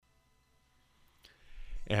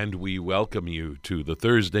and we welcome you to the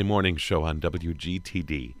Thursday morning show on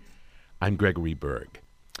WGTD. I'm Gregory Berg.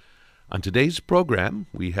 On today's program,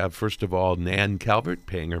 we have, first of all, Nan Calvert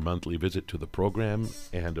paying her monthly visit to the program,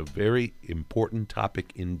 and a very important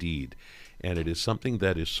topic indeed. And it is something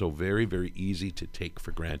that is so very, very easy to take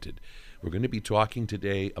for granted. We're going to be talking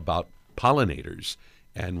today about pollinators,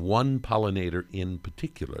 and one pollinator in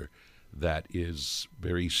particular that is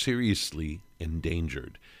very seriously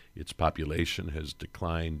endangered. Its population has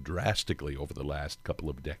declined drastically over the last couple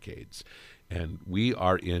of decades. And we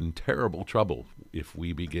are in terrible trouble if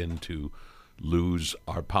we begin to lose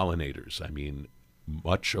our pollinators. I mean,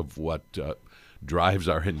 much of what drives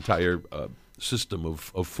our entire system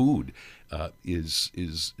of food is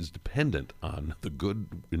dependent on the good,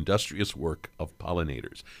 industrious work of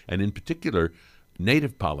pollinators. And in particular,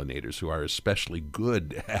 native pollinators, who are especially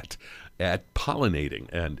good at pollinating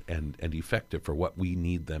and effective for what we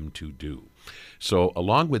need them to do. So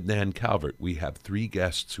along with Nan Calvert, we have three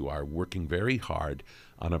guests who are working very hard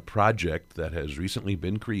on a project that has recently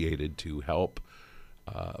been created to help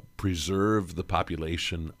preserve the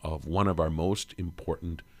population of one of our most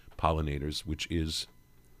important pollinators, which is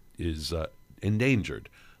endangered,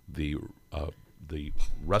 the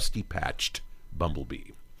rusty-patched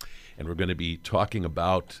bumblebee. And we're going to be talking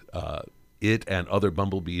about it and other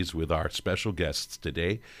bumblebees with our special guests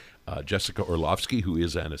today. Jessica Orlovsky, who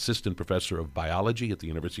is an assistant professor of biology at the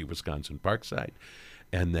University of Wisconsin-Parkside.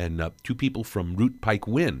 And then two people from Root Pike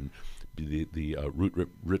WIN, the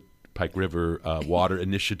Root Pike River Water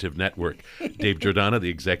Initiative Network. Dave Giordano, the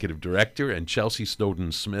executive director, and Chelsea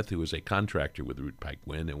Snowden-Smith, who is a contractor with Root Pike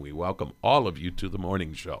WIN. And we welcome all of you to the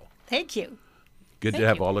morning show. Thank you. Good to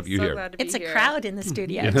have all of you so here. Glad to be It's a here. crowd in the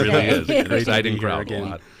studio It today. really is. An exciting here crowd. again.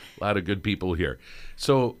 A lot of good people here.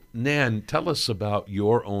 So, Nan, tell us about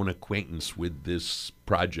your own acquaintance with this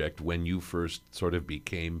project when you first sort of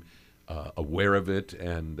became aware of it,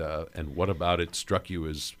 and what about it struck you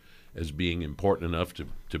as being important enough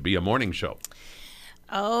to be a morning show?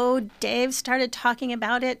 Oh, Dave started talking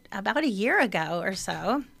about it about a year ago or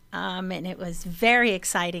so. And it was very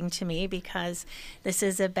exciting to me because this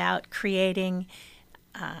is about creating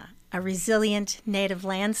a resilient native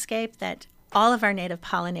landscape that all of our native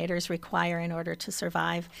pollinators require in order to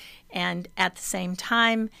survive, and at the same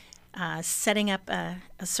time setting up a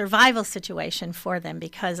survival situation for them,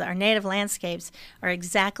 because our native landscapes are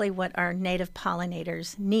exactly what our native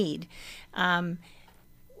pollinators need.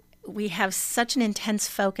 We have such an intense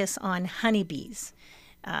focus on honeybees.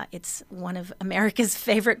 It's one of America's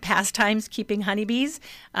favorite pastimes, keeping honeybees,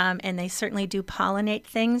 and they certainly do pollinate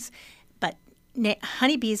things. But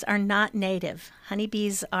honeybees are not native.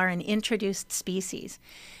 Honeybees are an introduced species.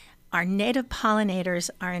 Our native pollinators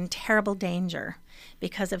are in terrible danger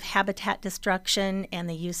because of habitat destruction and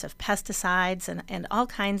the use of pesticides and all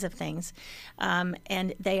kinds of things.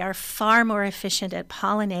 And they are far more efficient at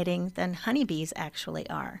pollinating than honeybees actually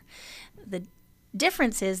are. The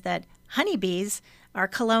difference is that honeybees are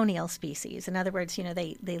colonial species. In other words,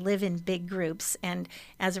 they live in big groups, and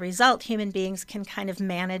as a result, human beings can kind of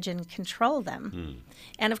manage and control them.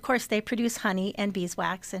 And of course, they produce honey and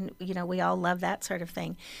beeswax, and we all love that sort of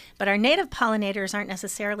thing. But our native pollinators aren't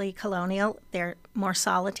necessarily colonial. They're more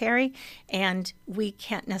solitary, and we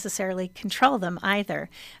can't necessarily control them either.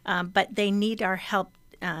 But they need our help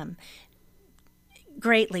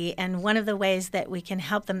greatly, and one of the ways that we can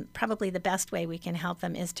help them, probably the best way we can help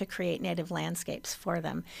them, is to create native landscapes for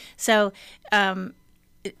them. So, and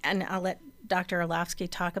I'll let Dr. Orlovsky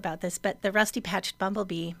talk about this, but the rusty-patched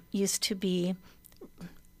bumblebee used to be,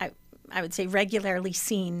 I would say, regularly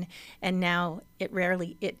seen, and now it's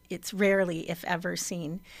rarely, if ever,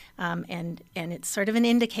 seen, and it's sort of an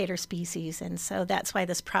indicator species, and so that's why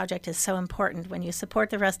this project is so important. When you support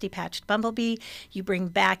the rusty-patched bumblebee, you bring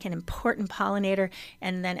back an important pollinator,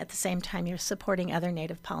 and then at the same time you're supporting other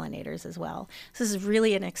native pollinators as well. So this is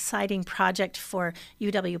really an exciting project for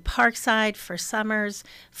UW-Parkside, for Summers,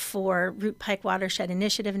 for Root Pike Watershed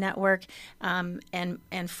Initiative Network, and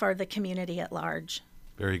for the community at large.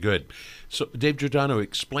 Very good. So, Dave Giordano,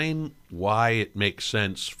 explain why it makes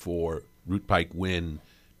sense for Root Pike WIN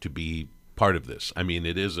to be part of this. I mean,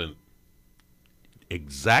 it isn't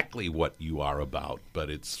exactly what you are about,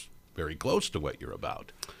 but it's very close to what you're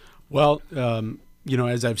about. Well,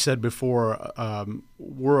 as I've said before,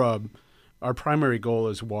 our primary goal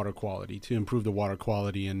is water quality, to improve the water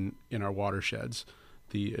quality in our watersheds,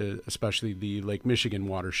 especially the Lake Michigan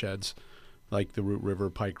watersheds, like the Root River,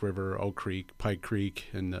 Pike River, Oak Creek, Pike Creek,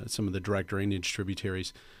 and some of the direct drainage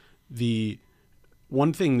tributaries. The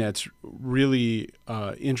one thing that's really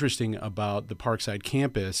interesting about the Parkside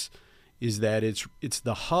campus is that it's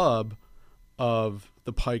the hub of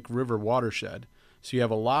the Pike River watershed. So you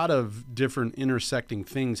have a lot of different intersecting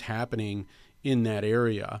things happening in that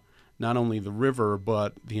area, not only the river,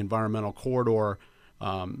 but the environmental corridor.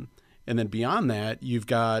 And then beyond that, you've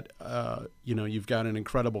got, you've got an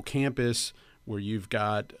incredible campus where you've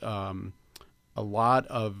got a lot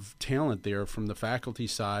of talent there from the faculty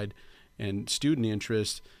side and student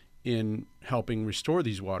interest in helping restore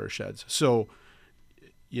these watersheds. So,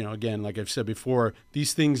 again, like I've said before,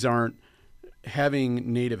 these things aren't,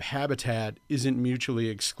 having native habitat isn't mutually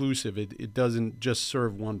exclusive. It doesn't just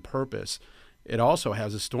serve one purpose. It also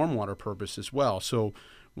has a stormwater purpose as well. So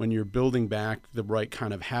when you're building back the right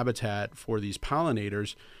kind of habitat for these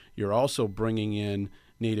pollinators, you're also bringing in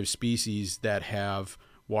native species that have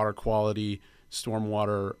water quality,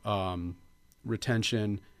 stormwater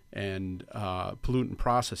retention, and pollutant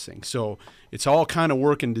processing. So it's all kind of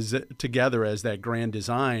working together as that grand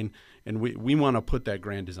design, and we want to put that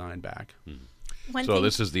grand design back. So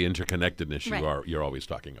this is the interconnectedness Right. you're always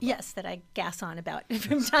talking about. Yes, that I gas on about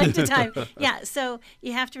from time to time. Yeah, so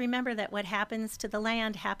you have to remember that what happens to the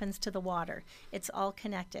land happens to the water. It's all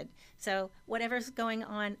connected. So whatever's going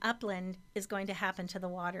on upland is going to happen to the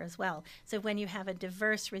water as well. So when you have a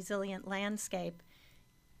diverse, resilient landscape,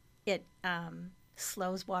 it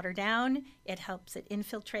slows water down. It helps it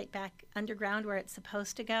infiltrate back underground where it's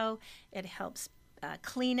supposed to go. It helps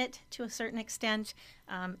clean it to a certain extent.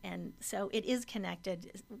 And so it is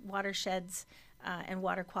connected. Watersheds and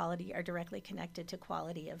water quality are directly connected to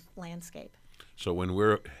quality of landscape. So when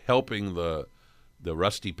we're helping the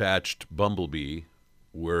rusty-patched bumblebee,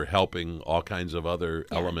 we're helping all kinds of other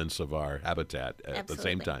elements of our habitat at the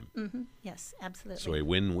same time. Mm-hmm. Yes, absolutely. So a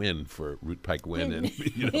win-win for Root Pike Win and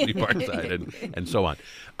Lee Parkside and so on.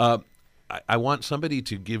 I want somebody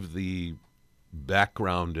to give the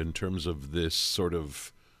background in terms of this sort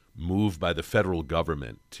of move by the federal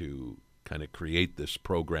government to kind of create this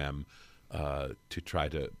program to try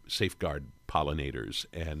to safeguard pollinators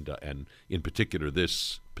and in particular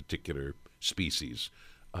this particular species.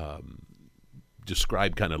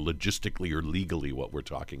 Describe kind of logistically or legally what we're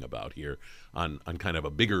talking about here on kind of a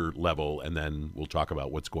bigger level, and then we'll talk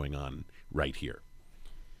about what's going on right here.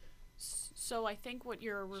 So I think what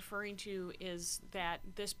you're referring to is that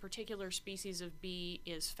this particular species of bee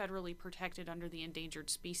is federally protected under the Endangered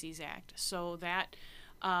Species Act. So that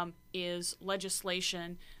is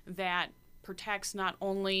legislation that protects not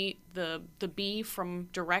only the bee from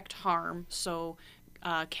direct harm, so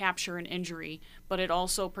capture and injury, but it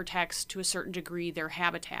also protects to a certain degree their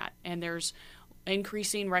habitat. And there's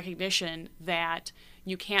increasing recognition that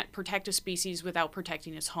you can't protect a species without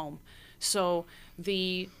protecting its home. So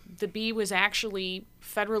the bee was actually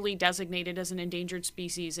federally designated as an endangered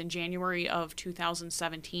species in January of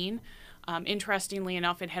 2017. Interestingly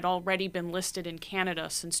enough, it had already been listed in Canada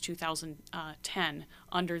since 2010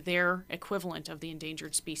 under their equivalent of the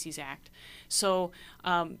Endangered Species Act. So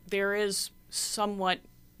there is somewhat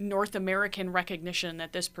North American recognition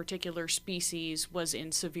that this particular species was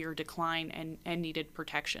in severe decline and needed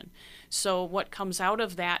protection. So what comes out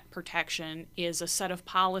of that protection is a set of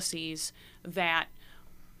policies that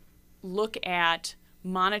look at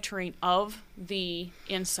monitoring of the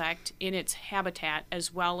insect in its habitat,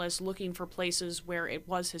 as well as looking for places where it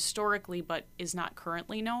was historically but is not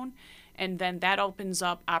currently known. And then that opens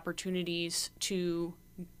up opportunities to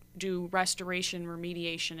do restoration,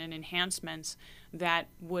 remediation, and enhancements that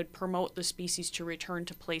would promote the species to return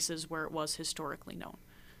to places where it was historically known.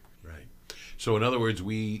 Right. So in other words,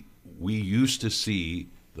 we used to see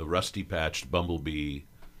the rusty-patched bumblebee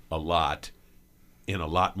a lot in a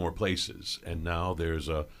lot more places, and now there's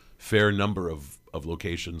a fair number of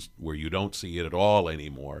locations where you don't see it at all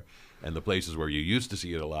anymore, and the places where you used to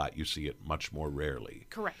see it a lot, you see it much more rarely.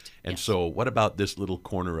 Correct. And yes. so what about this little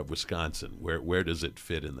corner of Wisconsin? Where does it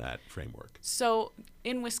fit in that framework? So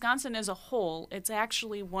in Wisconsin as a whole, it's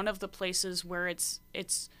actually one of the places where it's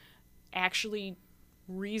actually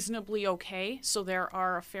reasonably okay. So there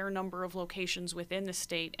are a fair number of locations within the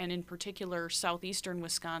state, and in particular southeastern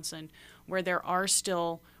Wisconsin, where there are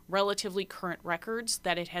still relatively current records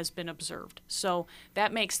that it has been observed. So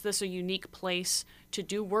that makes this a unique place to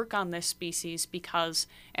do work on this species, because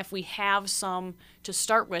if we have some to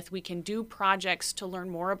start with, we can do projects to learn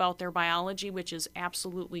more about their biology, which is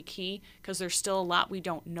absolutely key, because there's still a lot we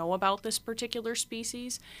don't know about this particular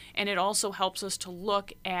species. And it also helps us to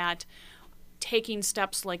look at taking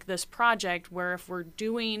steps like this project, where if we're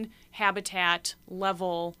doing habitat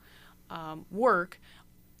level work,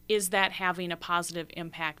 is that having a positive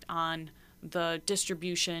impact on the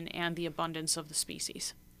distribution and the abundance of the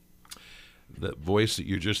species? The voice that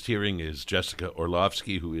you're just hearing is Jessica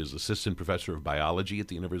Orlovsky, who is assistant professor of biology at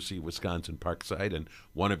the University of Wisconsin-Parkside. And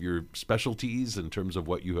one of your specialties in terms of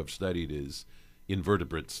what you have studied is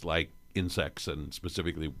invertebrates like insects and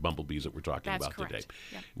specifically bumblebees that we're talking That's about correct. today.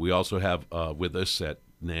 Yep. We also have with us at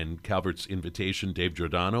Nan Calvert's invitation Dave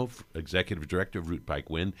Giordano, Executive Director of Root Pike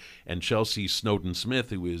Wind, and Chelsea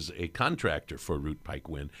Snowden-Smith, who is a contractor for Root Pike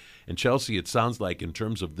Wind. And Chelsea, it sounds like in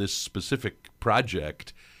terms of this specific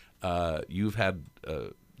project, you've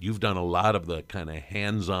done a lot of the kind of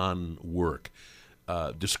hands-on work.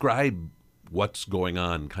 Describe what's going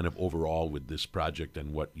on kind of overall with this project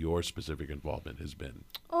and what your specific involvement has been.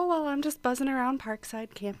 Oh, well, I'm just buzzing around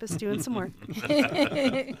Parkside campus doing some work.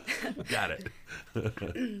 Got it.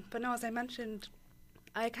 But no, as I mentioned,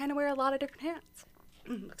 I kind of wear a lot of different hats.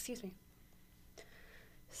 Excuse me.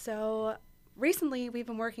 So recently we've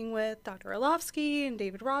been working with Dr. Orlovsky and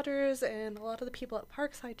David Rogers and a lot of the people at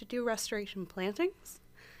Parkside to do restoration plantings.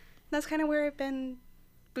 And that's kind of where I've been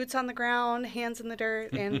boots on the ground, hands in the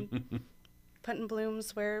dirt, and putting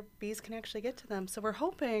blooms where bees can actually get to them. So we're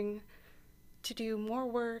hoping to do more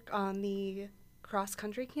work on the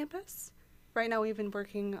cross-country campus. Right now we've been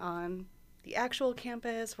working on the actual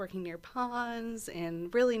campus, working near ponds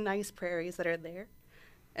and really nice prairies that are there,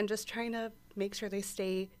 and just trying to make sure they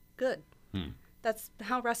stay good. That's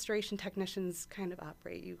how restoration technicians kind of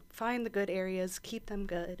operate. You find the good areas, keep them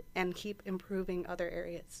good, and keep improving other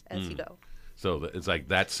areas as you go. So it's like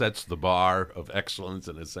that sets the bar of excellence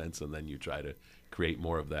in a sense, and then you try to create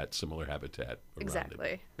more of that similar habitat around Exactly.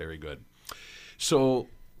 it. Very good. So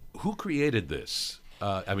who created this?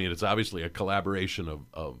 I mean, it's obviously a collaboration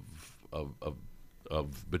of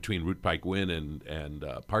between Root Pike Wind and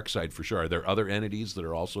Parkside for sure. Are there other entities that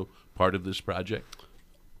are also part of this project?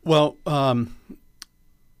 Well,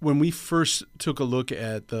 when we first took a look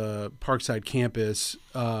at the Parkside campus,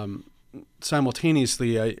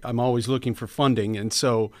 simultaneously, I'm always looking for funding. And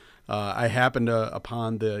so I happened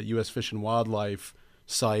upon the U.S. Fish and Wildlife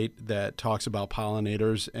site that talks about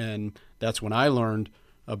pollinators. And that's when I learned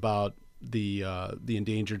about the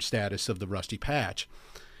endangered status of the rusty patch.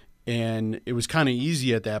 And it was kind of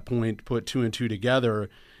easy at that point to put two and two together.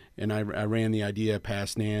 And I ran the idea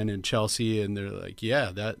past Nan and Chelsea, and they're like,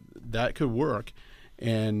 yeah, that could work.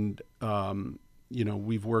 And,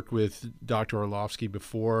 we've worked with Dr. Orlovsky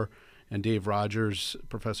before and Dave Rogers,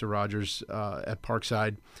 Professor Rogers at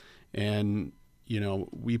Parkside. And,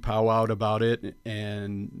 we powwowed about it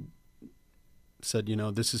and said,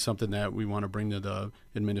 this is something that we want to bring to the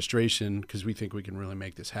administration because we think we can really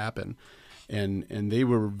make this happen. And they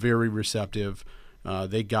were very receptive.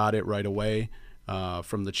 They got it right away.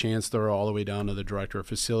 From the chancellor all the way down to the director of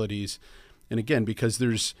facilities. And again, because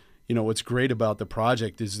there's, what's great about the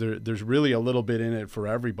project is there's really a little bit in it for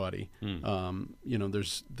everybody.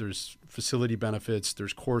 There's facility benefits,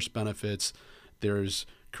 there's course benefits, there's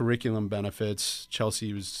curriculum benefits.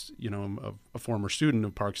 Chelsea was, a former student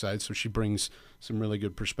of Parkside, so she brings some really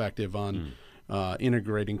good perspective on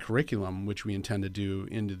integrating curriculum, which we intend to do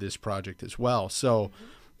into this project as well. So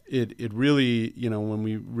It really, when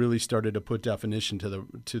we really started to put definition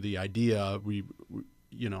to the idea, we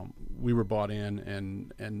were bought in,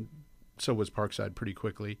 and so was Parkside pretty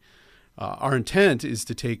quickly. Our intent is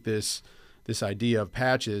to take this idea of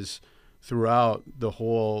patches throughout the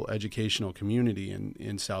whole educational community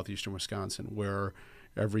in southeastern Wisconsin, where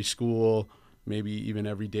every school, maybe even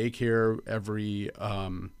every daycare, every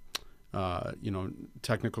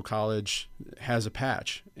technical college has a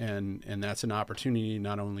patch, and that's an opportunity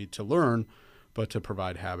not only to learn, but to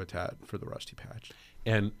provide habitat for the rusty patch.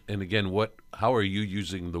 And again, how are you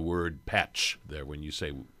using the word patch there when you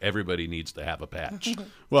say everybody needs to have a patch?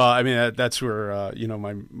 Well, I mean, that's where,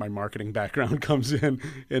 my marketing background comes in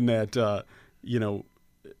that,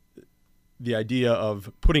 the idea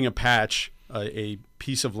of putting a patch, a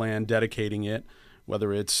piece of land, dedicating it,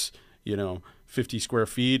 whether it's, 50 square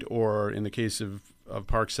feet, or in the case of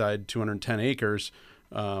Parkside, 210 acres,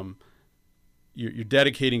 you're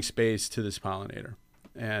dedicating space to this pollinator.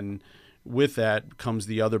 And with that comes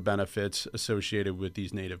the other benefits associated with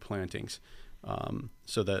these native plantings.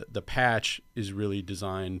 So the patch is really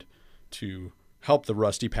designed to help the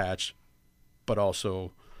rusty patch, but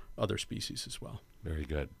also other species as well. Very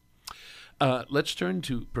good. Let's turn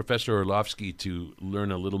to Professor Orlovsky to learn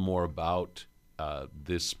a little more about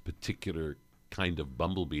this particular kind of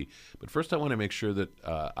bumblebee. But first I want to make sure that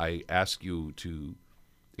I ask you to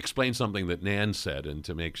explain something that Nan said, and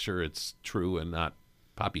to make sure it's true and not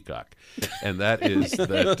poppycock. And that is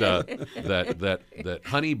that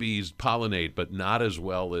honeybees pollinate, but not as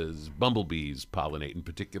well as bumblebees pollinate, and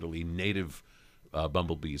particularly native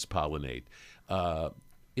bumblebees pollinate.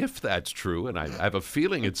 if that's true, and I have a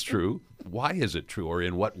feeling it's true, why is it true, or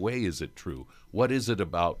in what way is it true? What is it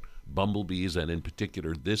about bumblebees, and in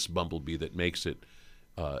particular this bumblebee, that makes it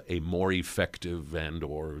a more effective and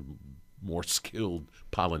or more skilled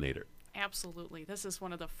pollinator? Absolutely. This is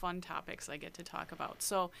one of the fun topics I get to talk about.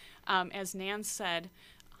 So, as Nan said,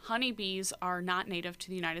 honeybees are not native to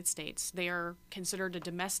the United States. They are considered a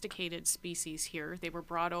domesticated species here. They were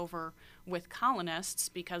brought over with colonists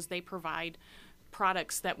because they provide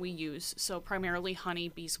products that we use, so primarily honey,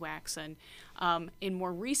 beeswax, and in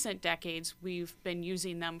more recent decades, we've been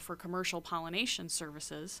using them for commercial pollination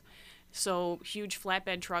services. So huge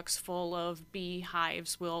flatbed trucks full of bee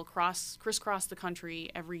hives will crisscross the country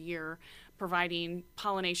every year, providing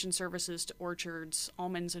pollination services to orchards,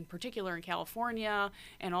 almonds in particular in California,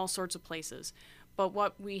 and all sorts of places. But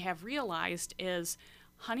what we have realized is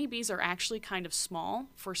honeybees are actually kind of small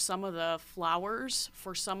for some of the flowers,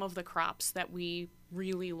 for some of the crops that we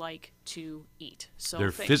really like to eat. So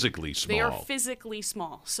they're physically small. They are physically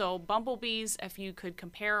small. So bumblebees, if you could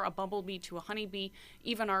compare a bumblebee to a honeybee,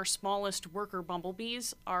 even our smallest worker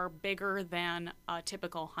bumblebees are bigger than a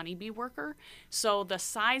typical honeybee worker. So the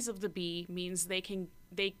size of the bee means they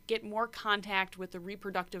get more contact with the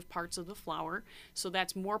reproductive parts of the flower. So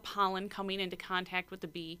that's more pollen coming into contact with the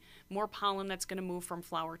bee, more pollen that's going to move from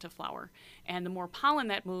flower to flower. And the more pollen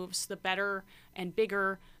that moves, the better and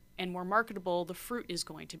bigger and more marketable the fruit is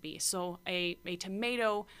going to be. So a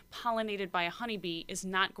tomato pollinated by a honeybee is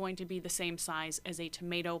not going to be the same size as a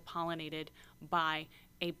tomato pollinated by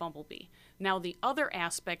a bumblebee. Now, the other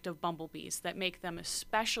aspect of bumblebees that make them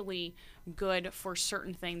especially good for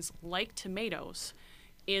certain things like tomatoes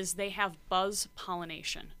is they have buzz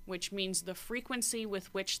pollination, which means the frequency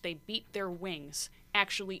with which they beat their wings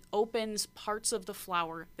actually opens parts of the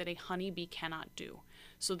flower that a honeybee cannot do.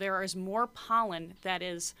 So there is more pollen that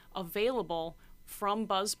is available from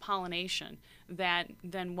buzz pollination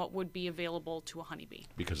than what would be available to a honeybee.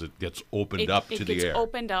 Because it gets opened up to the air. It gets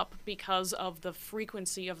opened up because of the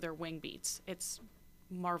frequency of their wing beats. It's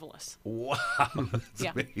marvelous. Wow, that's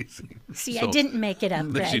amazing. See, I didn't make it up,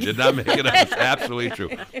 Greg. She did not make it up. It's absolutely true.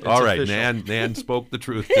 All right, Nan spoke the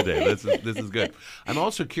truth today. This is good. I'm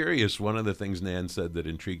also curious, one of the things Nan said that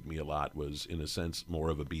intrigued me a lot was, in a sense, more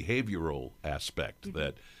of a behavioral aspect,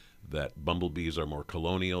 that bumblebees are more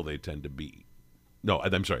colonial. They tend to be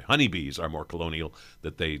honeybees are more colonial,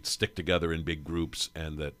 that they stick together in big groups,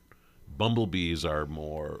 and that bumblebees are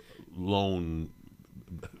more lone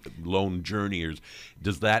journeyers.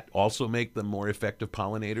 Does that also make them more effective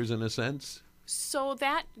pollinators in a sense? So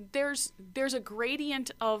that there's a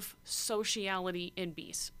gradient of sociality in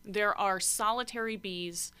bees. There are solitary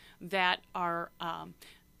bees that are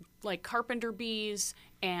like carpenter bees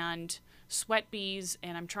and sweat bees,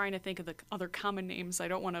 and I'm trying to think of the other common names. I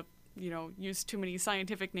don't want to use too many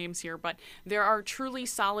scientific names here, but there are truly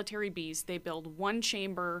solitary bees. They build one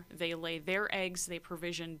chamber, they lay their eggs, they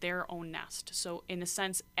provision their own nest. So in a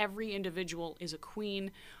sense, every individual is a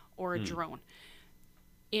queen or a drone.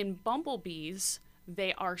 In bumblebees,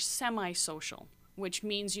 they are semi-social, which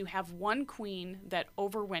means you have one queen that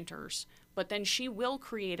overwinters, but then she will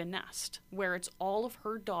create a nest where it's all of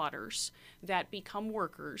her daughters that become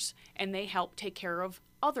workers, and they help take care of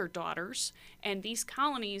other daughters, and these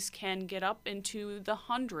colonies can get up into the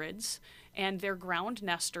hundreds, and they're ground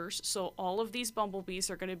nesters. So all of these bumblebees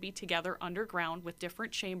are going to be together underground with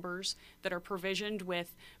different chambers that are provisioned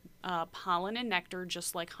with pollen and nectar,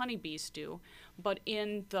 just like honeybees do. But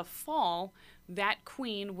in the fall, that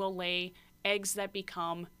queen will lay eggs that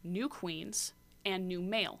become new queens and new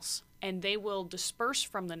males, and they will disperse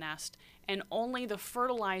from the nest, and only the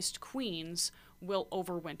fertilized queens will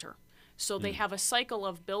overwinter. So they have a cycle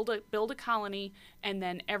of build a colony, and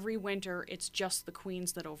then every winter it's just the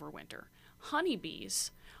queens that overwinter.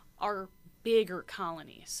 Honeybees are bigger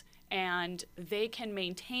colonies, and they can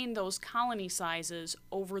maintain those colony sizes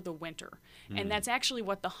over the winter. And that's actually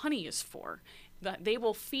what the honey is for. They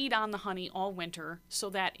will feed on the honey all winter, so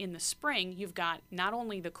that in the spring you've got not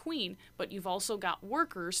only the queen, but you've also got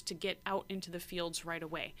workers to get out into the fields right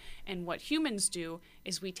away. And what humans do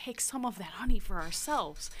is we take some of that honey for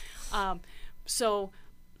ourselves. So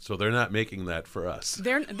they're not making that for us.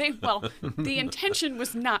 The intention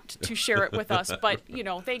was not to share it with us, but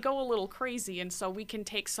they go a little crazy, and so we can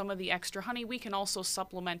take some of the extra honey. We can also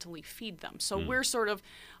supplementally feed them. So we're sort of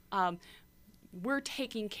we're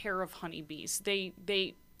taking care of honeybees. They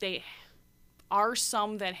are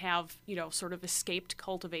some that have sort of escaped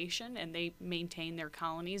cultivation, and they maintain their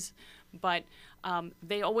colonies, but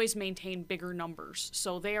they always maintain bigger numbers.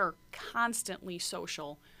 So they are constantly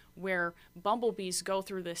social where bumblebees go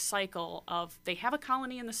through this cycle of they have a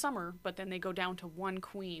colony in the summer, but then they go down to one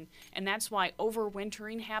queen. And that's why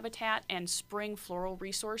overwintering habitat and spring floral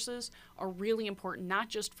resources are really important, not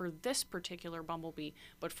just for this particular bumblebee,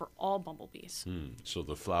 but for all bumblebees. So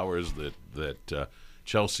the flowers that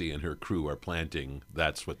Chelsea and her crew are planting,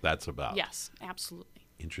 that's what that's about. Yes, absolutely.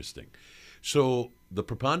 Interesting. So the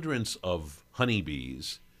preponderance of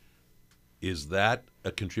honeybees, is that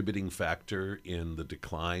a contributing factor in the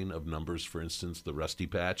decline of numbers, for instance, the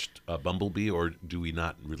rusty-patched bumblebee, or do we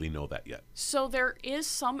not really know that yet? So there is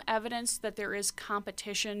some evidence that there is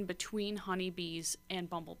competition between honeybees and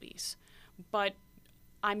bumblebees, but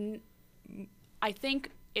I think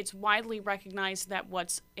it's widely recognized that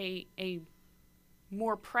what's a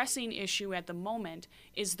more pressing issue at the moment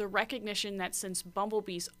is the recognition that since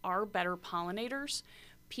bumblebees are better pollinators,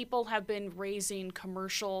 people have been raising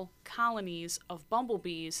commercial colonies of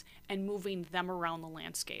bumblebees and moving them around the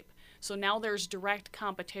landscape. So now there's direct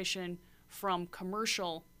competition from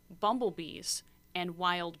commercial bumblebees and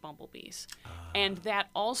wild bumblebees. And that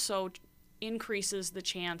also increases the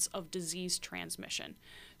chance of disease transmission.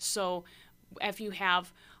 So if you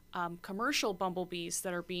have commercial bumblebees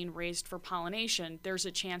that are being raised for pollination, there's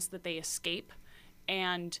a chance that they escape,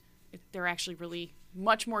 and they're actually really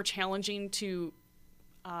much more challenging to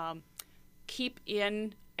keep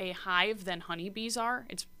in a hive than honeybees are.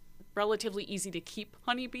 It's relatively easy to keep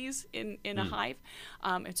honeybees in a hive.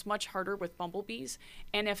 It's much harder with bumblebees.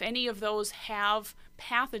 And if any of those have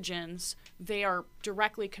pathogens, they are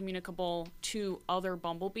directly communicable to other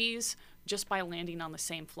bumblebees just by landing on the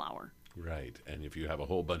same flower. Right. And if you have a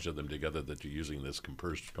whole bunch of them together that you're using this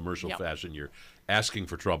commercial Yep. fashion, you're asking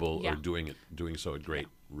for trouble Yeah. or doing so at great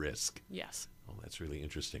risk. Yes. Oh, that's really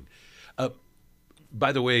interesting.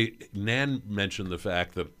 By the way, Nan mentioned the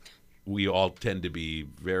fact that we all tend to be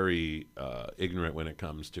very ignorant when it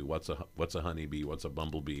comes to what's a honeybee, what's a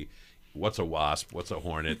bumblebee, what's a wasp, what's a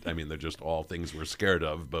hornet. I mean, they're just all things we're scared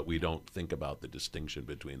of, but we don't think about the distinction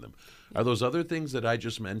between them. Are those other things that I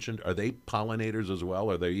just mentioned, are they pollinators as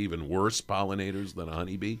well? Are they even worse pollinators than a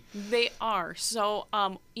honeybee? They are. So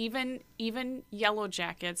even yellow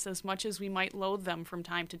jackets, as much as we might loathe them from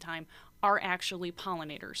time to time, are actually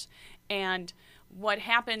pollinators. And what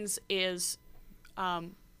happens is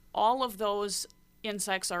all of those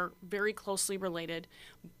insects are very closely related,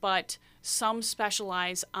 but some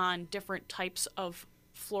specialize on different types of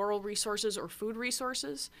floral resources or food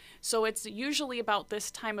resources. So it's usually about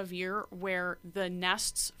this time of year where the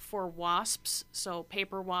nests for wasps, so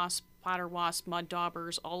paper wasp, potter wasp, mud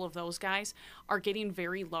daubers, all of those guys, are getting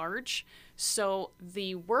very large. So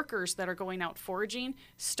the workers that are going out foraging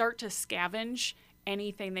start to scavenge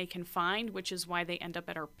anything they can find, which is why they end up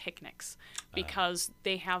at our picnics, because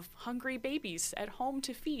they have hungry babies at home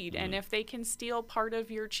to feed, and if they can steal part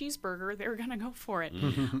of your cheeseburger, they're going to go for it.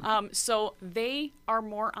 So they are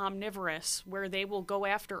more omnivorous, where they will go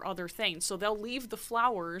after other things. So they'll leave the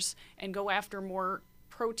flowers and go after more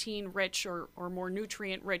protein-rich or more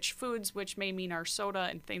nutrient-rich foods, which may mean our soda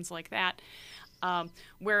and things like that.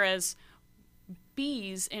 Whereas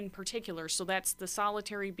bees in particular, so that's the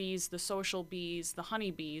solitary bees, the social bees, the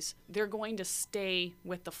honeybees, they're going to stay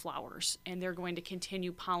with the flowers, and they're going to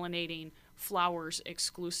continue pollinating flowers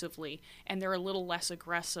exclusively, and they're a little less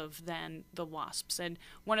aggressive than the wasps. And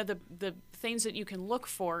one of the things that you can look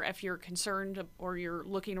for if you're concerned or you're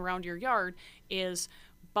looking around your yard is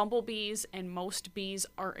bumblebees and most bees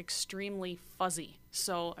are extremely fuzzy.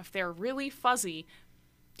 So if they're really fuzzy,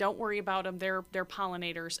 don't worry about them. They're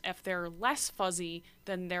pollinators. If they're less fuzzy,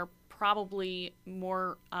 then they're probably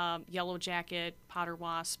more yellow jacket, potter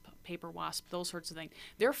wasp, paper wasp, those sorts of things.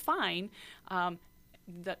 They're fine.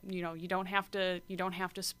 You don't have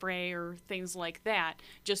to spray or things like that.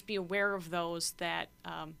 Just be aware of those that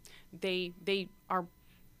they are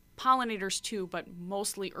pollinators too, but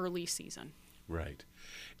mostly early season. Right.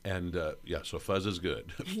 And so fuzz is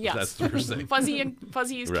good. Yes. That's the first thing. Fuzzy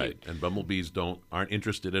is right. cute. And bumblebees aren't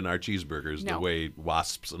interested in our cheeseburgers the No. way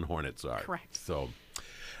wasps and hornets are. Correct.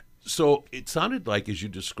 So it sounded like, as you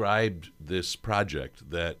described this project,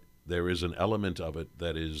 that there is an element of it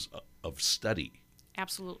that is of study.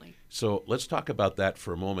 Absolutely. So let's talk about that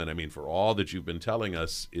for a moment. I mean, for all that you've been telling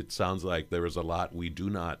us, it sounds like there is a lot we do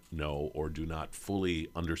not know or do not fully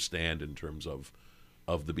understand in terms of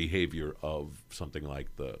the behavior of something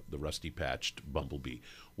like the rusty-patched bumblebee.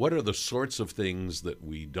 What are the sorts of things that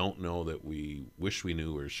we don't know that we wish we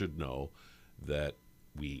knew or should know that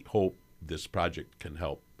we hope this project can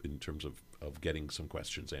help in terms of getting some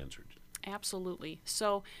questions answered? Absolutely.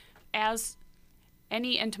 So as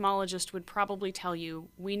any entomologist would probably tell you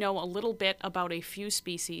we know a little bit about a few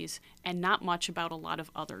species and not much about a lot of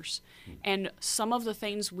others. And some of the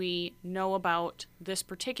things we know about this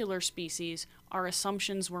particular species are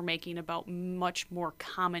assumptions we're making about much more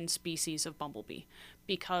common species of bumblebee,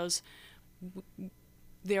 because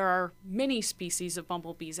there are many species of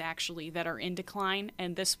bumblebees actually that are in decline,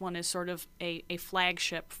 and this one is sort of a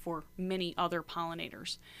flagship for many other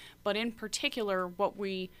pollinators. But in particular, what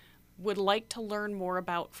we would like to learn more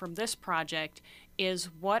about from this project is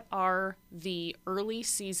what are the early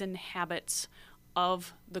season habits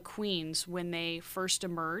of the queens when they first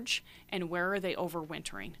emerge, and where are they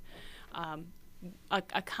overwintering.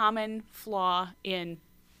 A common flaw in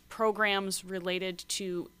programs related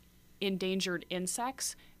to endangered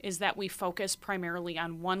insects is that we focus primarily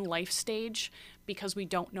on one life stage because we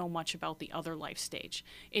don't know much about the other life stage.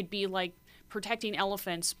 It'd be like protecting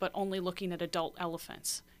elephants but only looking at adult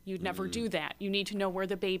elephants. You'd never do that. You need to know where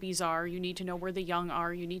the babies are, you need to know where the young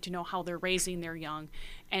are, you need to know how they're raising their young.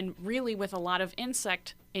 And really, with a lot of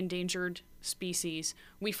insect endangered species,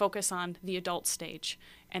 we focus on the adult stage,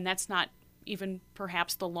 and that's not even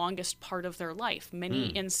perhaps the longest part of their life. Many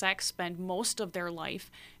insects spend most of their life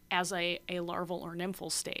as a larval or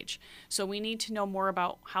nymphal stage. So we need to know more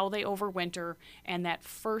about how they overwinter, and that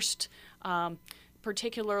first,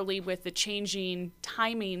 particularly with the changing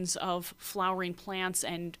timings of flowering plants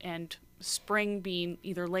and spring being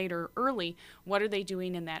either late or early, what are they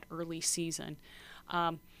doing in that early season?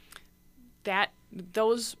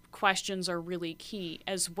 Those questions are really key,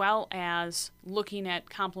 as well as looking at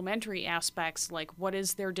complementary aspects like what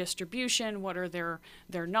is their distribution, what are their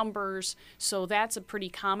numbers. So that's a pretty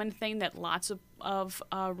common thing that lots of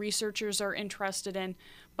researchers are interested in.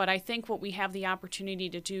 But I think what we have the opportunity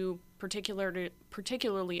to do, particularly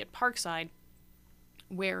at Parkside,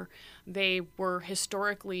 where they were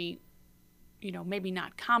historically, maybe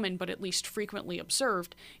not common, but at least frequently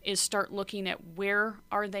observed, is start looking at where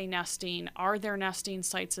are they nesting, are there nesting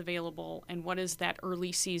sites available, and what is that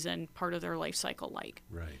early season part of their life cycle like.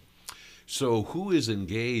 Right. So who is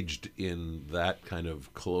engaged in that kind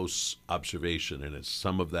of close observation, and has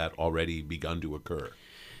some of that already begun to occur?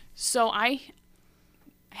 So I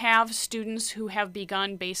have students who have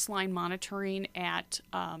begun baseline monitoring at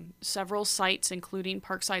several sites, including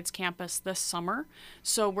Parkside's campus this summer.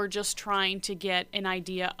 So we're just trying to get an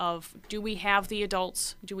idea of, do we have the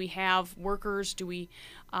adults? Do we have workers? Do we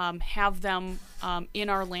have them in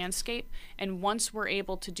our landscape? And once we're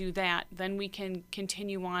able to do that, then we can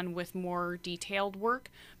continue on with more detailed work,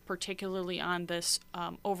 particularly on this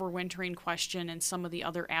overwintering question and some of the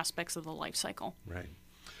other aspects of the life cycle. Right.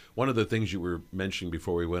 One of the things you were mentioning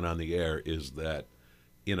before we went on the air is that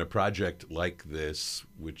in a project like this,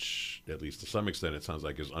 which at least to some extent it sounds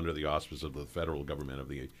like is under the auspices of the federal government of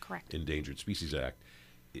the Correct. Endangered Species Act,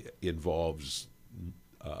 involves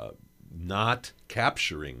not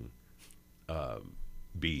capturing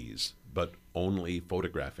bees, but only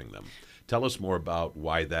photographing them. Tell us more about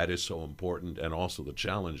why that is so important, and also the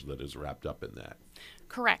challenge that is wrapped up in that.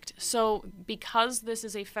 Correct. So because this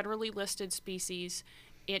is a federally listed species,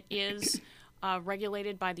 it is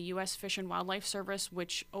regulated by the U.S. Fish and Wildlife Service,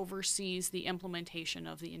 which oversees the implementation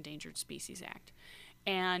of the Endangered Species Act.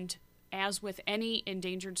 And as with any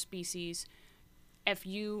endangered species, if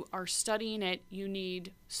you are studying it, you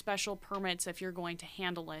need special permits if you're going to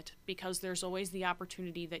handle it, because there's always the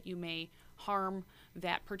opportunity that you may harm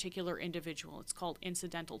that particular individual. It's called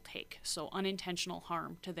incidental take, so unintentional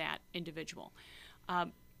harm to that individual.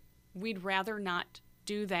 We'd rather not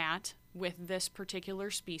do that with this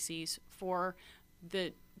particular species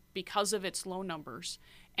because of its low numbers,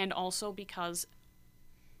 and also because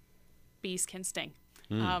bees can sting.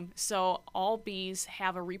 So all bees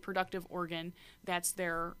have a reproductive organ that's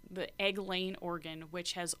the egg-laying organ,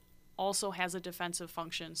 which also has a defensive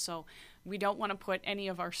function. So we don't want to put any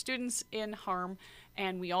of our students in harm,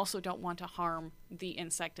 and we also don't want to harm the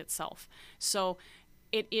insect itself. So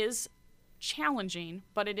it is challenging,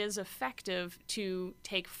 but it is effective to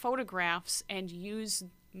take photographs and use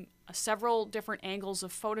several different angles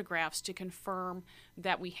of photographs to confirm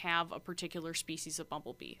that we have a particular species of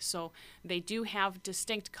bumblebee. So they do have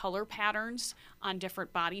distinct color patterns on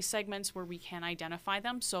different body segments where we can identify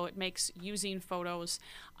them, so it makes using photos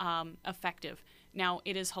effective. Now,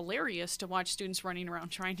 it is hilarious to watch students running around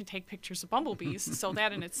trying to take pictures of bumblebees, so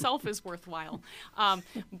that in itself is worthwhile.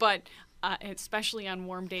 But especially on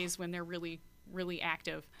warm days when they're really, really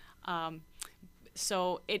active.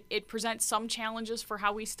 So it presents some challenges for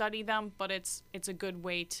how we study them, but it's a good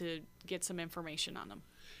way to get some information on them.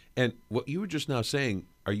 And what you were just now saying,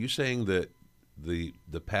 are you saying that the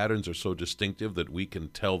patterns are so distinctive that we can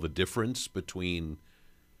tell the difference between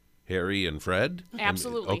Harry and Fred?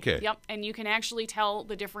 Absolutely. Okay. Yep. And you can actually tell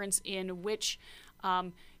the difference in which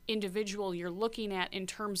individual you're looking at in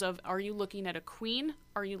terms of, are you looking at a queen,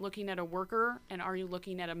 are you looking at a worker, and are you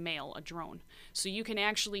looking at a male, a drone? So you can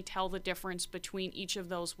actually tell the difference between each of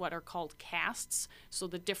those, what are called castes, so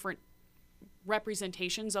the different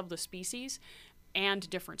representations of the species, and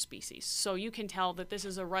different species. So you can tell that this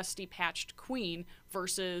is a rusty-patched queen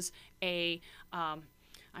versus a,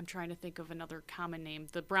 I'm trying to think of another common name,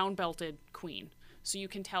 the brown-belted queen. So you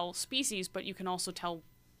can tell species, but you can also tell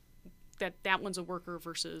that one's a worker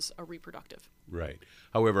versus a reproductive. Right.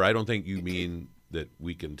 However, I don't think you mean that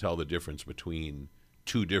we can tell the difference between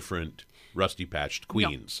two different rusty-patched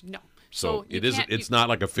queens. No. So you it is. can't- It's not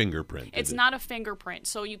like a fingerprint. It's is it? not a fingerprint.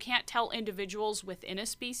 So you can't tell individuals within a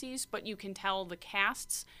species, but you can tell the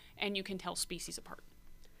castes and you can tell species apart.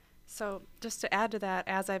 So just to add to that,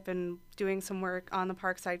 as I've been doing some work on the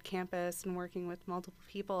Parkside campus and working with multiple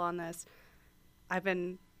people on this, I've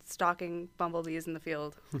been stalking bumblebees in the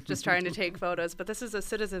field, just trying to take photos. But this is a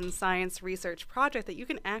citizen science research project that you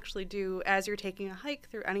can actually do as you're taking a hike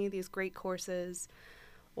through any of these great courses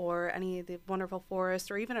or any of the wonderful forests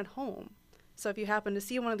or even at home. So if you happen to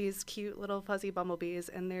see one of these cute little fuzzy bumblebees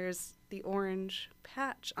and there's the orange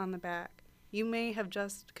patch on the back, you may have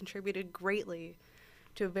just contributed greatly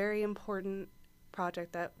to a very important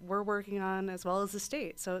project that we're working on as well as the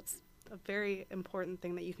state. So it's a very important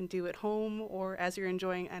thing that you can do at home or as you're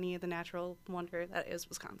enjoying any of the natural wonder that is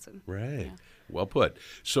Wisconsin. Right. Yeah. Well put.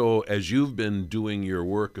 So as you've been doing your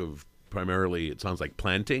work of primarily, it sounds like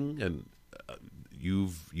planting, and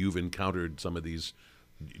you've encountered some of these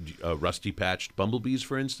rusty-patched bumblebees,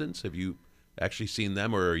 for instance. Have you actually seen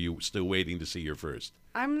them, or are you still waiting to see your first?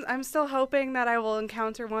 I'm still hoping that I will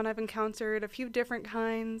encounter one. I've encountered a few different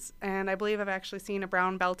kinds, and I believe I've actually seen a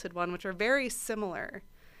brown-belted one, which are very similar.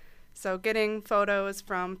 So getting photos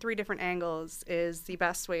from 3 different angles is the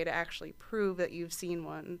best way to actually prove that you've seen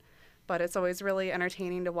one. But it's always really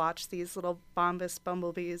entertaining to watch these little bombus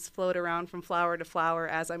bumblebees float around from flower to flower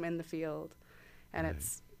as I'm in the field. And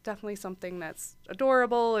it's definitely something that's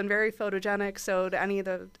adorable and very photogenic. So to any of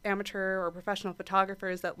the amateur or professional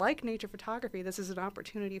photographers that like nature photography, this is an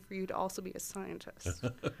opportunity for you to also be a scientist.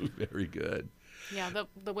 Very good. Yeah,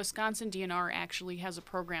 the Wisconsin DNR actually has a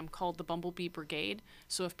program called the Bumblebee Brigade.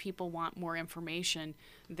 So if people want more information,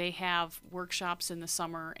 they have workshops in the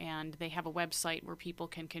summer and they have a website where people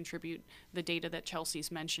can contribute the data that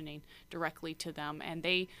Chelsea's mentioning directly to them. And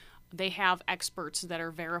they have experts that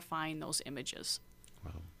are verifying those images.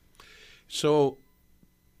 So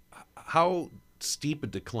how steep a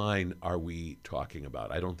decline are we talking about?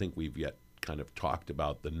 I don't think we've yet kind of talked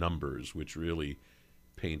about the numbers, which really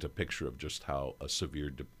paint a picture of just how a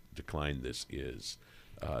severe decline this is.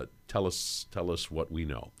 Tell us what we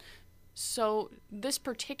know. So this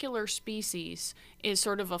particular species is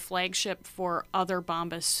sort of a flagship for other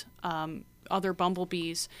bombus, other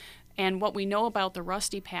bumblebees. And what we know about the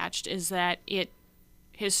rusty-patched is that it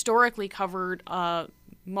historically covered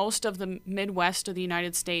most of the Midwest of the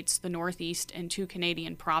United States, the Northeast, and 2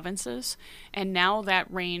 Canadian provinces. And now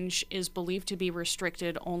that range is believed to be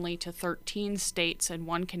restricted only to 13 states and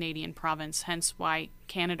 1 Canadian province, hence why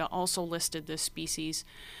Canada also listed this species.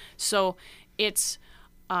 So it's,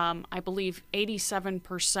 I believe,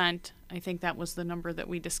 87%, I think that was the number that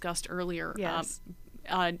we discussed earlier, Yes.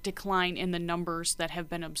 Decline in the numbers that have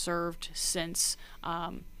been observed since,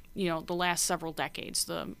 the last several decades,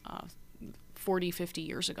 the 40, 50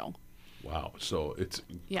 years ago. Wow. So it's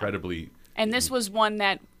incredibly... And this was one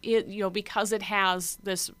that, because it has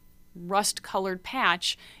this rust-colored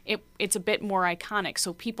patch, it's a bit more iconic.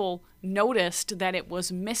 So people noticed that it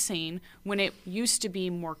was missing when it used to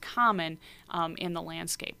be more common in the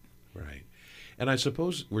landscape. Right. And I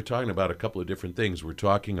suppose we're talking about a couple of different things. We're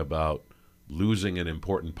talking about losing an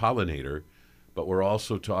important pollinator, but we're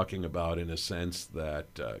also talking about, in a sense,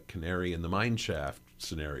 that canary in the mine shaft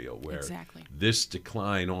scenario where Exactly. this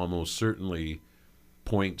decline almost certainly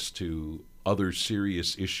points to other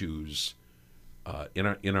serious issues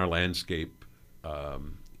in our landscape,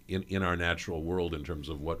 in our natural world, in terms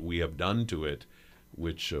of what we have done to it,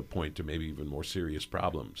 which point to maybe even more serious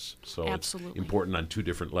problems. So Absolutely. It's important on 2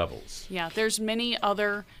 different levels. Yeah, there's many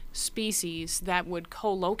other species that would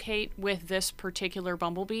co-locate with this particular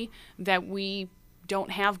bumblebee that we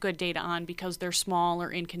don't have good data on because they're small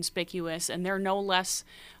or inconspicuous, and they're no less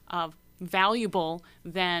valuable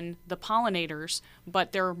than the pollinators,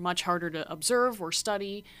 but they're much harder to observe or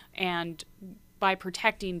study, and by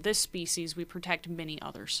protecting this species, we protect many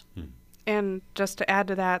others. And just to add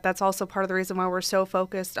to that, that's also part of the reason why we're so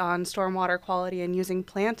focused on stormwater quality and using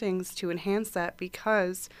plantings to enhance that,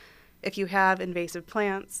 because if you have invasive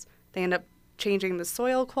plants, they end up changing the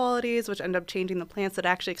soil qualities, which end up changing the plants that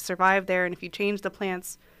actually survive there. And if you change the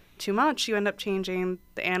plants too much, you end up changing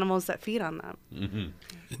the animals that feed on them.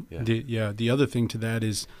 Mm-hmm. Yeah. The other thing to that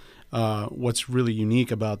is what's really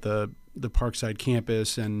unique about the Parkside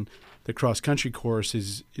campus and the cross-country course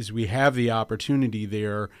is we have the opportunity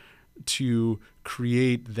there to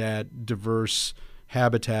create that diverse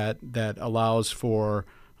habitat that allows for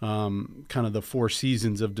kind of the 4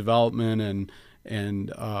 seasons of development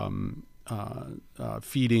and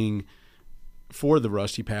feeding for the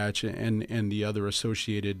rusty patch and the other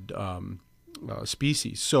associated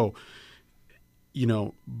species. So,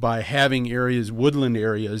 by having woodland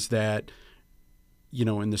areas that,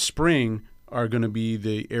 in the spring are going to be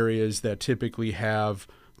the areas that typically have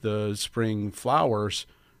the spring flowers,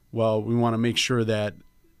 well, we want to make sure that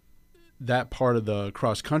that part of the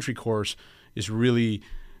cross-country course is really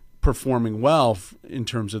performing well in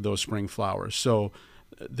terms of those spring flowers. So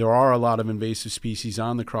there are a lot of invasive species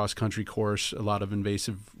on the cross-country course, a lot of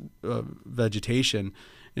invasive vegetation,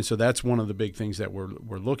 and so that's one of the big things that we're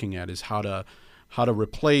looking at is how to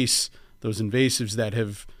replace those invasives that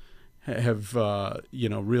have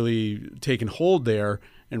really taken hold there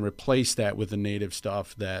and replace that with the native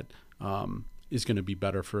stuff that is going to be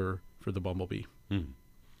better for the bumblebee.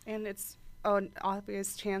 And it's an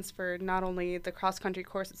obvious chance for not only the cross-country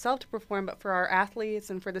course itself to perform, but for our athletes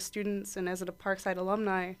and for the students. And as a Parkside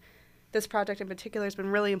alumni, this project in particular has been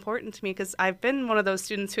really important to me because I've been one of those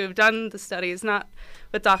students who have done the studies, not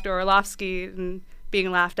with Dr. Orlovsky and being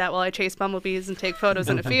laughed at while I chase bumblebees and take photos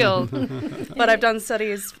in a field, but I've done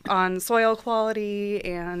studies on soil quality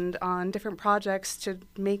and on different projects to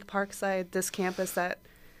make Parkside this campus that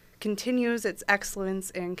continues its excellence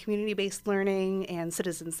in community-based learning and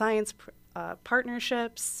citizen science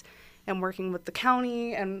partnerships, and working with the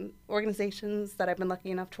county and organizations that I've been lucky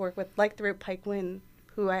enough to work with, like the Root Pike Wind,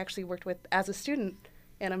 who I actually worked with as a student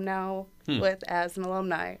and I'm now with as an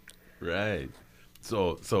alumni. Right.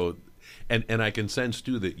 So, and I can sense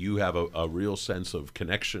too that you have a real sense of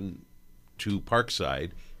connection to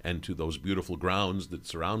Parkside and to those beautiful grounds that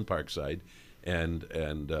surround Parkside. And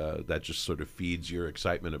that just sort of feeds your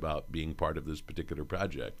excitement about being part of this particular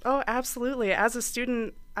project. Oh, absolutely. As a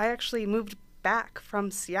student, I actually moved back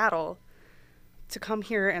from Seattle to come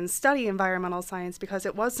here and study environmental science because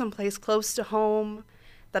it was someplace close to home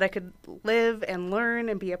that I could live and learn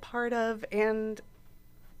and be a part of. And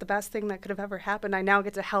the best thing that could have ever happened, I now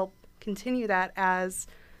get to help continue that as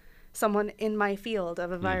someone in my field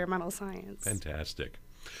of environmental science. Fantastic.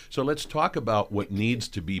 So let's talk about what needs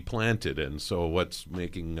to be planted, and so what's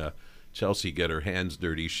making Chelsea get her hands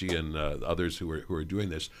dirty, she and others who are doing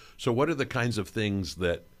this. So what are the kinds of things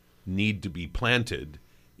that need to be planted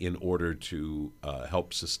in order to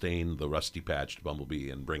help sustain the rusty-patched bumblebee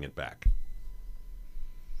and bring it back?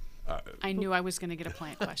 I knew I was going to get a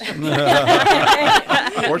plant question.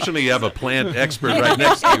 Fortunately, you have a plant expert right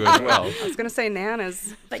next to you as well. I was going to say Nan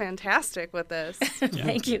is fantastic with this.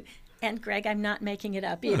 Thank you. And Greg, I'm not making it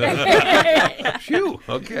up either. Phew,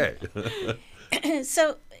 okay.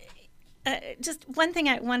 So just one thing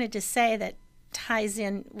I wanted to say that ties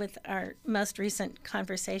in with our most recent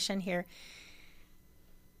conversation here.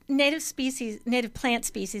 Native plant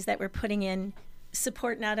species that we're putting in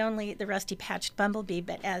support not only the rusty-patched bumblebee,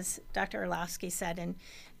 but as Dr. Orlovsky said, and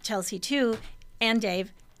Chelsea too, and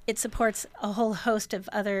Dave, it supports a whole host of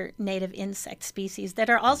other native insect species that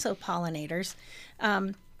are also pollinators.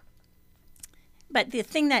 But the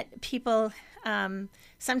thing that people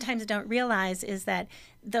sometimes don't realize is that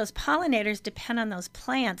those pollinators depend on those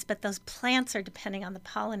plants, but those plants are depending on the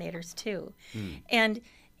pollinators too. And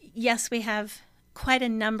yes, we have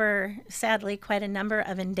sadly, quite a number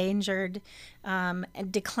of endangered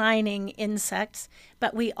and declining insects,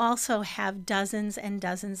 but we also have dozens and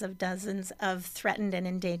dozens of threatened and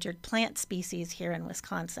endangered plant species here in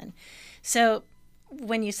Wisconsin. So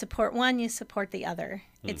when you support one, you support the other.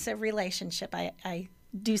 It's a relationship. I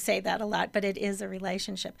do say that a lot, but it is a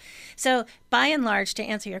relationship. So by and large, to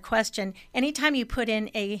answer your question, anytime you put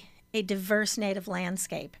in a diverse native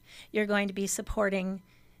landscape, you're going to be supporting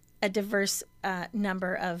a diverse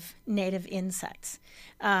number of native insects.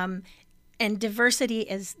 And diversity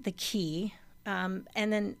is the key. And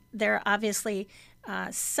then there are obviously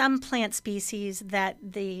some plant species that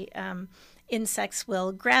the insects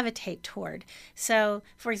will gravitate toward. So,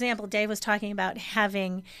 for example, Dave was talking about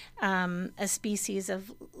having a species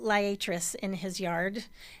of Liatris in his yard.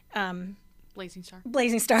 Blazing star.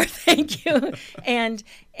 Blazing star, thank you. And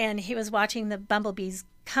he was watching the bumblebees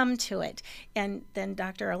come to it. And then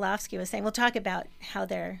Dr. Orlovsky was saying, we'll talk about how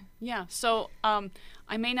they're... Yeah, so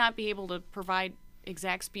I may not be able to provide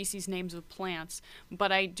exact species names of plants,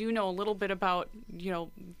 but I do know a little bit about,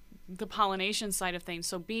 the pollination side of things.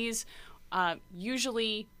 So bees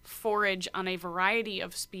usually forage on a variety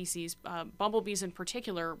of species. Bumblebees in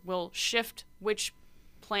particular will shift which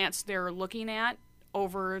plants they're looking at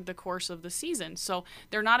over the course of the season. So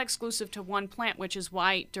they're not exclusive to one plant, which is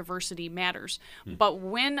why diversity matters. But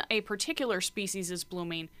when a particular species is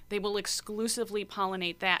blooming, they will exclusively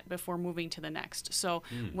pollinate that before moving to the next. So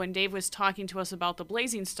when Dave was talking to us about the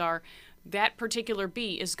blazing star, that particular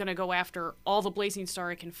bee is going to go after all the blazing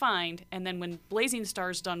star it can find, and then when blazing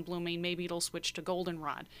star's done blooming, maybe it'll switch to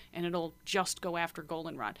goldenrod, and it'll just go after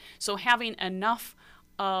goldenrod. So having enough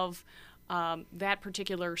of that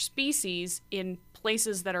particular species in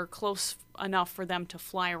places that are close enough for them to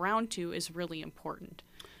fly around to is really important.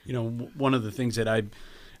 One of the things that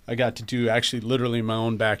I got to do actually literally in my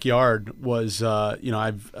own backyard was, I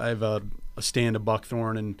have a stand of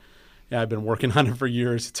buckthorn, and I've been working on it for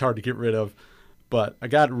years. It's hard to get rid of, but I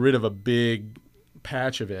got rid of a big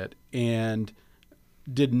patch of it and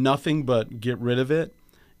did nothing but get rid of it.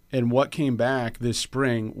 And what came back this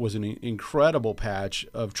spring was an incredible patch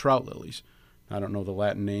of trout lilies. I don't know the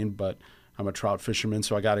Latin name, but I'm a trout fisherman,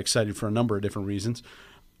 so I got excited for a number of different reasons.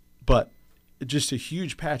 But just a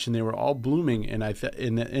huge patch, and they were all blooming, and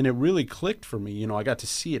and it really clicked for me. I got to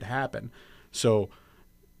see it happen. So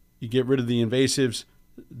you get rid of the invasives,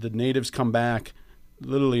 the natives come back,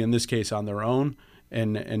 literally in this case on their own,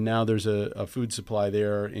 and now there's a food supply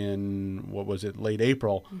there in, late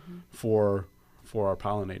April for our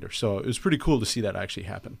pollinators. So it was pretty cool to see that actually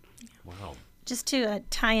happen. Wow. Just to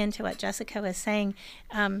tie into what Jessica was saying,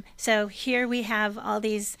 so here we have all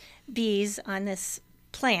these bees on this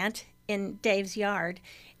plant in Dave's yard,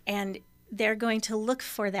 and they're going to look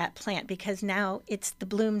for that plant because now it's the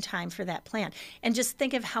bloom time for that plant. And just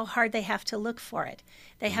think of how hard they have to look for it.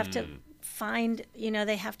 They have to find,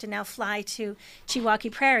 they have to now fly to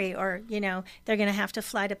Chewauquee Prairie, or, they're going to have to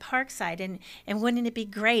fly to Parkside. And wouldn't it be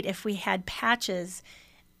great if we had patches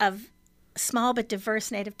of small but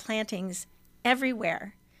diverse native plantings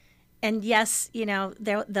everywhere? And yes,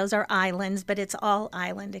 those are islands, but it's all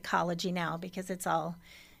island ecology now because it's all,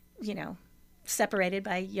 separated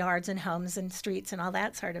by yards and homes and streets and all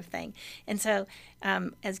that sort of thing. And so,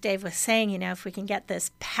 as Dave was saying, if we can get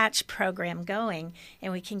this patch program going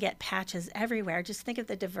and we can get patches everywhere, just think of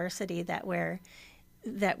the diversity that we're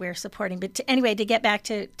supporting. But anyway, to get back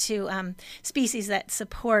to species that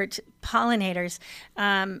support pollinators,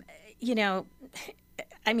 I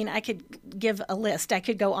could give a list. I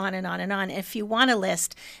could go on and on and on. If you want a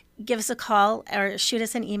list, give us a call or shoot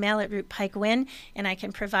us an email at Root Pike Win, and I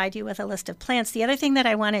can provide you with a list of plants. The other thing that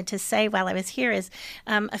I wanted to say while I was here is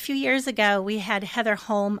a few years ago we had Heather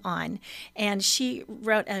Holm on, and she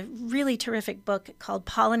wrote a really terrific book called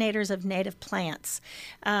Pollinators of Native Plants.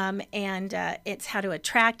 And it's how to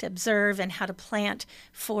attract, observe, and how to plant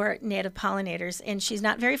for native pollinators. And she's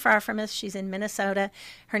not very far from us. She's in Minnesota.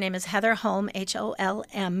 Her name is Heather Holm,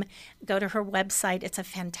 Holm. Go to her website. It's a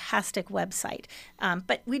fantastic website.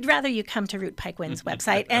 But we'd rather you come to Root Pike Win's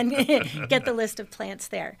website and get the list of plants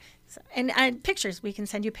there. So, and pictures. We can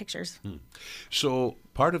send you pictures. So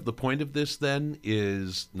part of the point of this then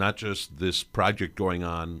is not just this project going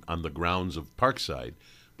on the grounds of Parkside,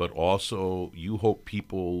 but also you hope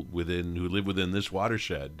people who live within this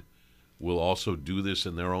watershed will also do this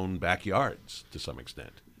in their own backyards to some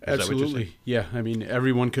extent. Is that what you're saying? Absolutely. Yeah. I mean,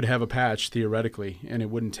 everyone could have a patch theoretically, and it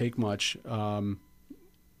wouldn't take much.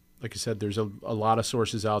 Like I said, there's a lot of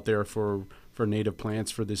sources out there for native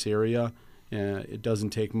plants for this area. It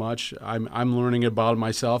doesn't take much. I'm learning about it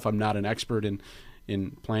myself. I'm not an expert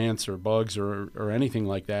in plants or bugs or anything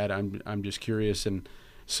like that. I'm just curious, and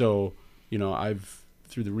so I've,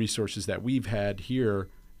 through the resources that we've had here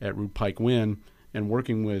at Root Pike Win and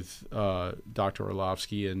working with Dr.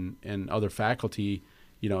 Orlovsky and other faculty,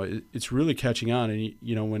 it's really catching on. And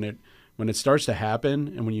when it starts to happen,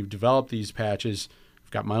 and when you've developed these patches,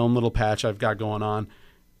 I've got my own little patch I've got going on.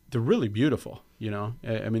 They're really beautiful.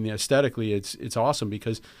 I mean, aesthetically, it's awesome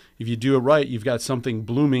because if you do it right, you've got something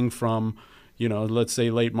blooming from, let's say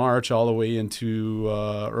late March all the way into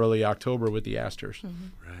early October with the asters.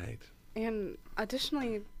 Mm-hmm. Right. And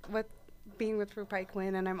additionally, with being with Root Pike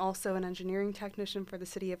Win, and I'm also an engineering technician for the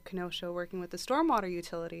city of Kenosha working with the stormwater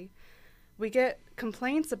utility, we get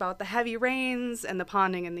complaints about the heavy rains and the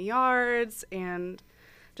ponding in the yards and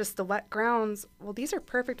just the wet grounds. Well, these are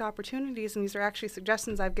perfect opportunities, and these are actually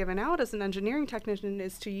suggestions I've given out as an engineering technician,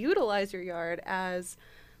 is to utilize your yard as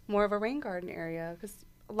more of a rain garden area, because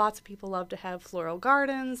lots of people love to have floral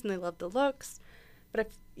gardens and they love the looks. But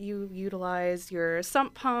if you utilize your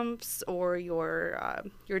sump pumps or your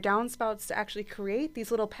downspouts to actually create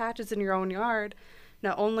these little patches in your own yard,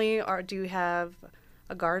 not only do you have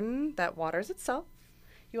a garden that waters itself,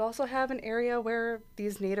 you also have an area where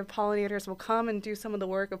these native pollinators will come and do some of the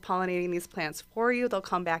work of pollinating these plants for you. They'll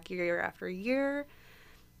come back year after year,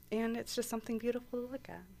 and it's just something beautiful to look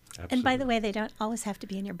at. Absolutely. And by the way, they don't always have to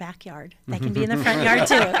be in your backyard. They can be in the front yard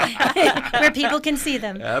too, where people can see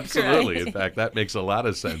them. Absolutely. In fact, that makes a lot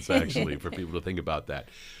of sense, actually, for people to think about that.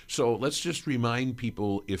 So let's just remind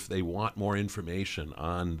people, if they want more information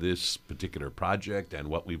on this particular project and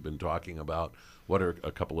what we've been talking about, what are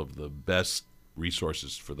a couple of the best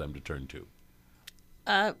resources for them to turn to?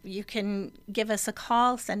 You can give us a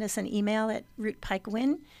call, send us an email at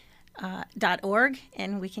rootpikewin.org,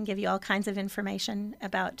 and we can give you all kinds of information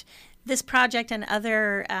about this project and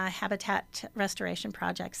other habitat restoration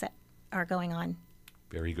projects that are going on.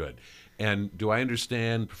 Very good. And do I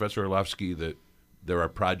understand, Professor Orlovsky, that there are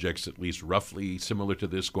projects at least roughly similar to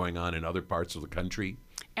this going on in other parts of the country?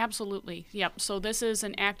 Absolutely. Yep. So this is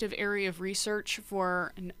an active area of research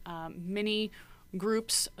for many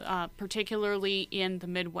groups, particularly in the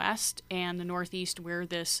Midwest and the Northeast, where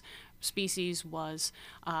this species was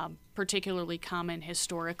particularly common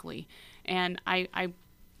historically. And I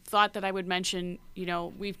thought that I would mention,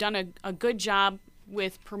 we've done a good job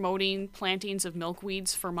with promoting plantings of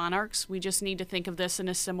milkweeds for monarchs. We just need to think of this in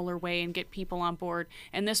a similar way and get people on board.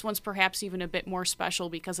 And this one's perhaps even a bit more special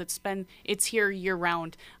because it's here year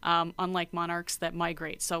round, unlike monarchs that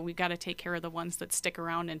migrate. So we've got to take care of the ones that stick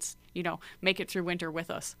around and make it through winter with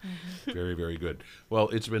us. Mm-hmm. Very, very good. Well,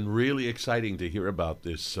 it's been really exciting to hear about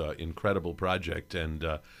this incredible project, and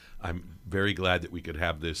I'm very glad that we could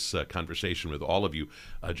have this conversation with all of you.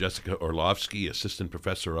 Jessica Orlovsky, Assistant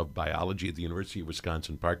Professor of Biology at the University of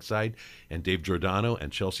Wisconsin Parkside, and Dave Giordano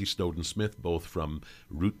and Chelsea Snowden-Smith, both from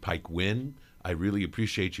Root Pike Win. I really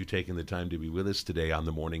appreciate you taking the time to be with us today on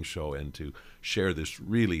the morning show and to share this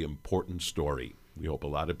really important story. We hope a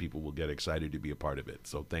lot of people will get excited to be a part of it.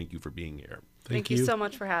 So thank you for being here. Thank you so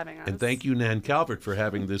much for having us. And thank you, Nan Calvert, for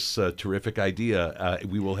having this terrific idea.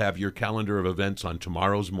 We will have your calendar of events on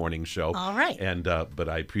tomorrow's morning show. All right. And but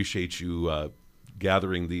I appreciate you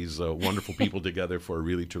gathering these wonderful people together for a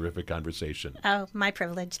really terrific conversation. Oh, my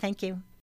privilege. Thank you.